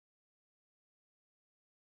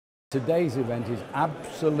Today's event is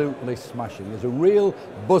absolutely smashing. There's a real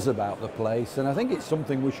buzz about the place, and I think it's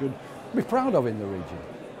something we should be proud of in the region.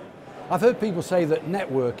 I've heard people say that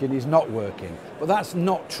networking is not working, but that's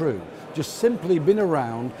not true. Just simply being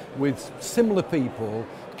around with similar people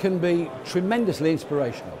can be tremendously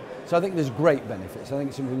inspirational. So I think there's great benefits. I think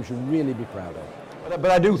it's something we should really be proud of.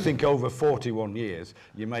 But I do think over 41 years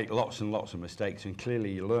you make lots and lots of mistakes, and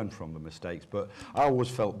clearly you learn from the mistakes. But I always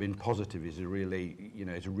felt being positive is a really,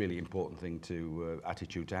 is a really important thing to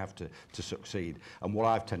attitude to have to succeed. And what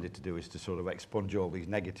I've tended to do is to sort of expunge all these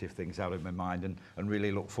negative things out of my mind and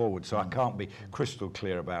really look forward. So I can't be crystal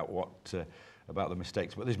clear about about the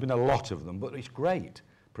mistakes, but there's been a lot of them. But it's great,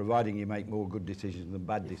 providing you make more good decisions than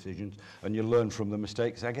bad decisions, and you learn from the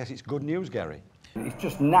mistakes. I guess it's good news, Gary. It's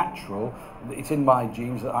just natural, it's in my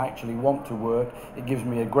genes that I actually want to work. It gives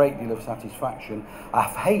me a great deal of satisfaction.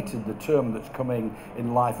 I've hated the term that's coming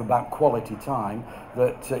in life about quality time,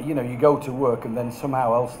 that you go to work and then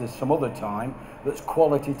somehow else there's some other time that's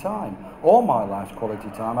quality time. All my life's quality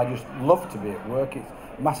time. I just love to be at work. It's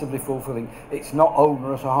massively fulfilling. It's not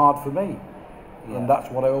onerous or hard for me. Yeah. And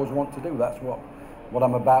that's what I always want to do. That's what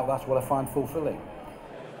I'm about. That's what I find fulfilling.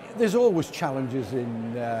 There's always challenges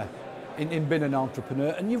in being an entrepreneur,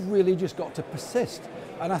 and you've really just got to persist.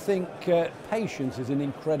 And I think patience is an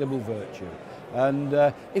incredible virtue.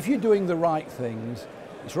 And if you're doing the right things,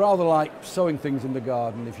 it's rather like sowing things in the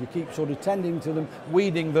garden. If you keep sort of tending to them,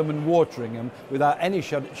 weeding them and watering them, without any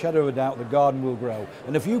shadow of a doubt, the garden will grow.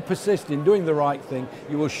 And if you persist in doing the right thing,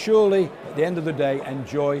 you will surely, at the end of the day,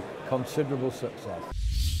 enjoy considerable success.